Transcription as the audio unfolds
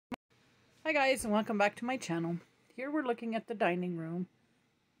Hi guys, and welcome back to my channel. Here we're looking at the dining room.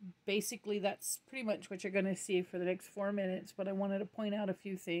 Basically that's pretty much what you're going to see for the next 4 minutes, but I wanted to point out a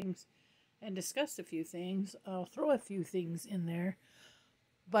few things and discuss a few things. I'll throw a few things in there,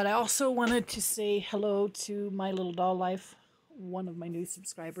 but I also wanted to say hello to My Little Doll Life, one of my new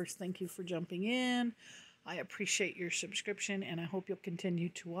subscribers. Thank you for jumping in. I appreciate your subscription, and I hope you'll continue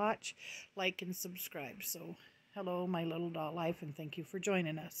to watch, like, and subscribe. So hello, My Little Doll Life, and thank you for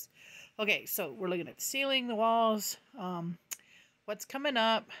joining us. Okay, so we're looking at the ceiling, the walls, what's coming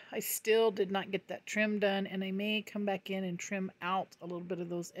up. I still did not get that trim done, and I may come back in and trim out a little bit of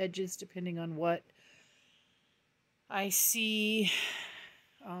those edges depending on what I see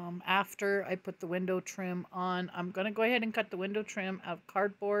after I put the window trim on. I'm going to go ahead and cut the window trim out of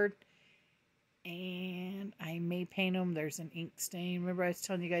cardboard, and I may paint them. There's an ink stain. Remember I was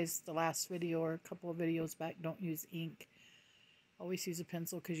telling you guys the last video or a couple of videos back, don't use ink. Always use a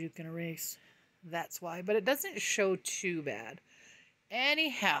pencil because you can erase. That's why. But it doesn't show too bad.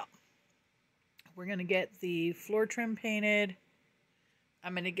 Anyhow, we're going to get the floor trim painted.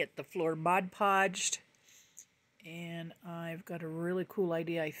 I'm going to get the floor Mod Podged. And I've got a really cool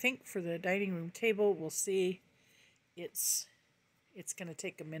idea, I think, for the dining room table. We'll see. It's going to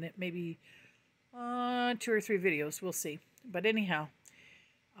take a minute, maybe 2 or 3 videos. We'll see. But anyhow,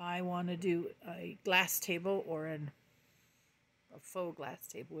 I want to do a glass table, or a faux glass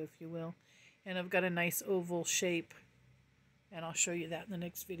table, if you will. And I've got a nice oval shape, and I'll show you that in the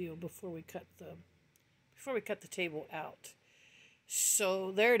next video before we cut the table out.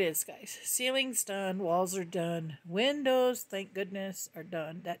 So there it is, guys. Ceiling's done, walls are done, windows, thank goodness, are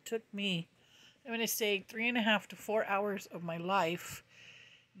done. That took me, I'm going to say, 3.5 to 4 hours of my life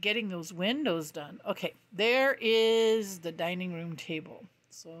getting those windows done. Okay, there is the dining room table.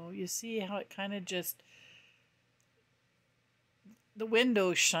 So you see how it kind of just, the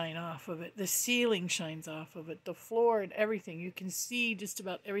windows shine off of it, the ceiling shines off of it, the floor and everything. You can see just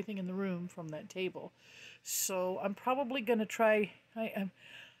about everything in the room from that table. So I'm probably going to try, I'm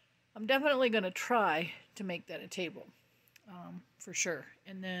definitely going to try to make that a table, for sure.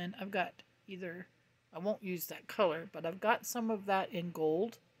 And then I've got either, I won't use that color, but I've got some of that in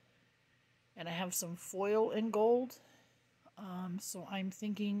gold, and I have some foil in gold. So I'm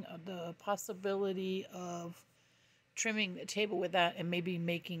thinking of the possibility of trimming the table with that, and maybe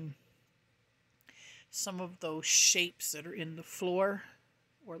making some of those shapes that are in the floor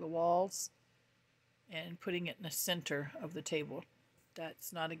or the walls and putting it in the center of the table.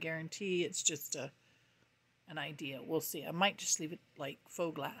 That's not a guarantee, it's just an idea. We'll see. I might just leave it like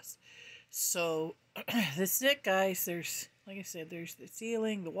faux glass. So this is it, guys. There's, like I said, there's the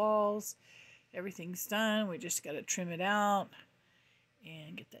ceiling, the walls, everything's done. We just got to trim it out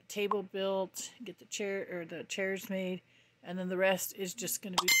and get that table built, get the chairs made, and then the rest is just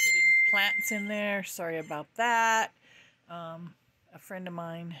going to be putting plants in there. Sorry about that. A friend of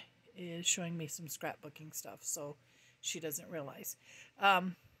mine is showing me some scrapbooking stuff, so she doesn't realize.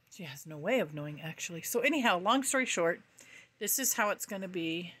 She has no way of knowing, actually. So anyhow, long story short, this is how it's going to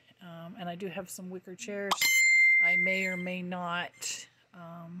be. And I do have some wicker chairs. I may or may not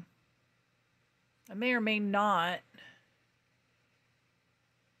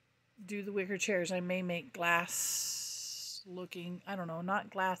do the wicker chairs. I may make glass looking, I don't know, not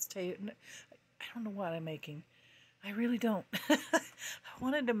glass table. I don't know what I'm making. I really don't. I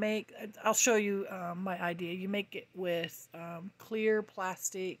wanted to make, I'll show you my idea. You make it with clear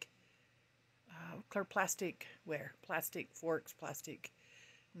plastic ware, plastic forks, plastic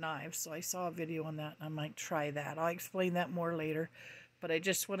knives. So I saw a video on that, and I might try that. I'll explain that more later. But I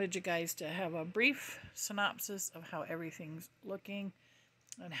just wanted you guys to have a brief synopsis of how everything's looking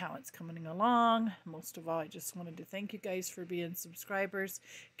and how it's coming along. Most of all, I just wanted to thank you guys for being subscribers.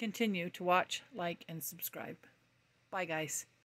 Continue to watch, like, and subscribe. Bye, guys.